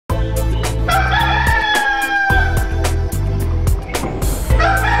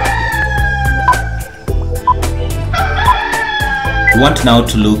want now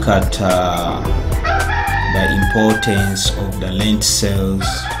to look at the importance of the lenticels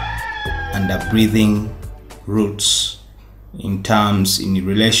and the breathing roots in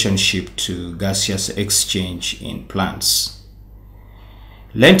relationship to gaseous exchange in plants.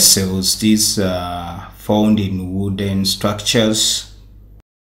 Lenticels, these are found in wooden structures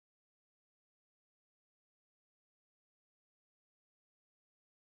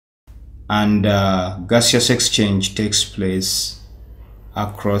and gaseous exchange takes place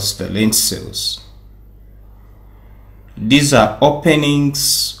across the lenticels. These are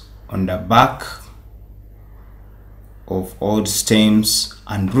openings on the back of old stems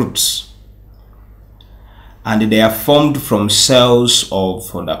and roots, and they are formed from cells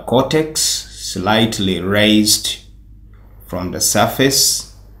of the cortex, slightly raised from the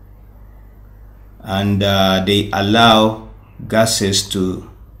surface, and they allow gases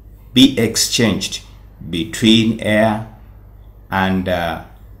to be exchanged between air and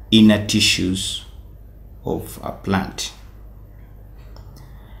inner tissues of a plant.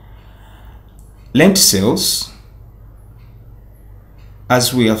 Lenticels,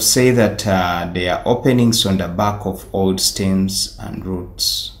 as we have said, that they are openings on the back of old stems and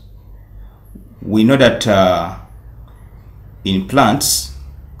roots. We know that in plants,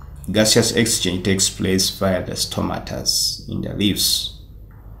 gaseous exchange takes place via the stomatas in the leaves.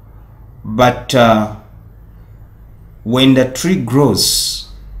 But when the tree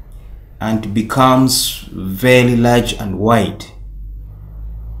grows and becomes very large and wide,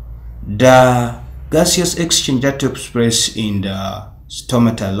 the gaseous exchange that takes place in the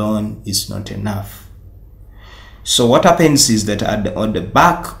stomata alone is not enough. So what happens is that on the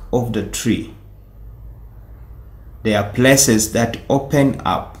back of the tree, there are places that open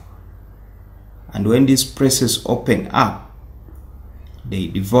up, and when these places open up, they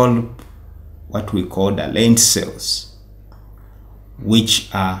develop what we call the lenticels, which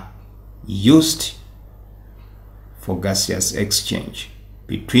are used for gaseous exchange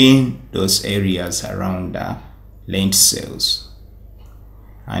between those areas around the lenticels.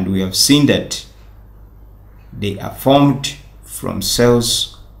 And we have seen that they are formed from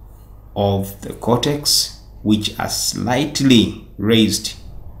cells of the cortex, which are slightly raised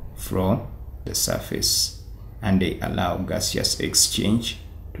from the surface, and they allow gaseous exchange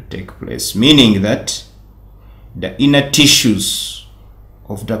to take place, meaning that the inner tissues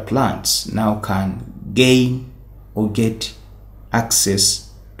of the plants now can gain or get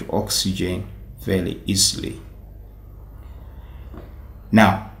access to oxygen very easily.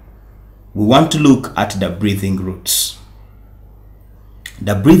 Now, we want to look at the breathing roots.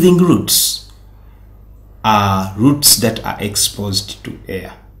 The breathing roots are roots that are exposed to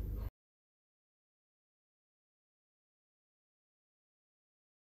air.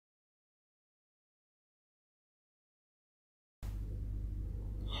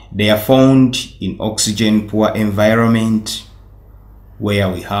 They are found in oxygen-poor environment where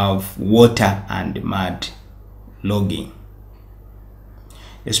we have water and mud logging.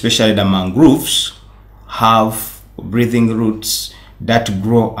 Especially the mangroves have breathing roots that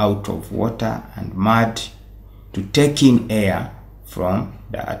grow out of water and mud to take in air from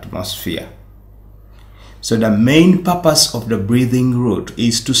the atmosphere. So the main purpose of the breathing root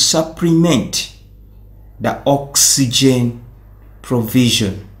is to supplement the oxygen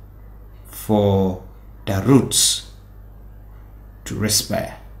provision for the roots to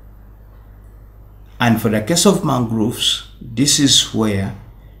respire. And for the case of mangroves, this is where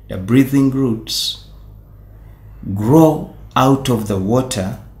the breathing roots grow out of the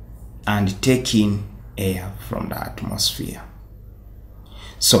water and take in air from the atmosphere.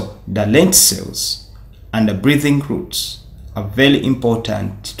 So the lenticels and the breathing roots are very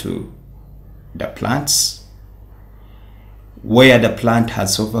important to the plants, where the plant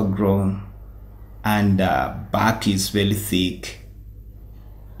has overgrown and the bark is very thick.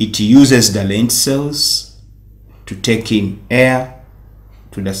 It uses the lenticels to take in air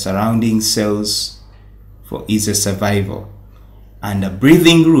to the surrounding cells for easy survival. And the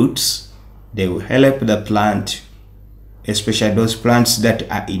breathing roots, they will help the plant, especially those plants that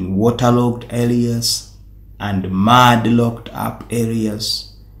are in waterlogged areas and mud-locked up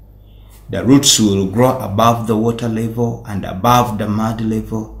areas. The roots will grow above the water level and above the mud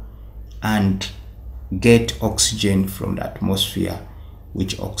level and get oxygen from the atmosphere,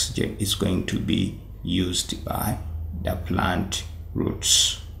 which oxygen is going to be used by the plant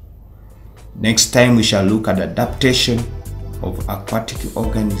roots. Next time we shall look at the adaptation of aquatic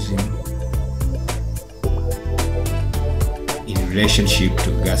organism in relationship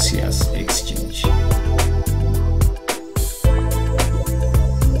to gaseous exchange.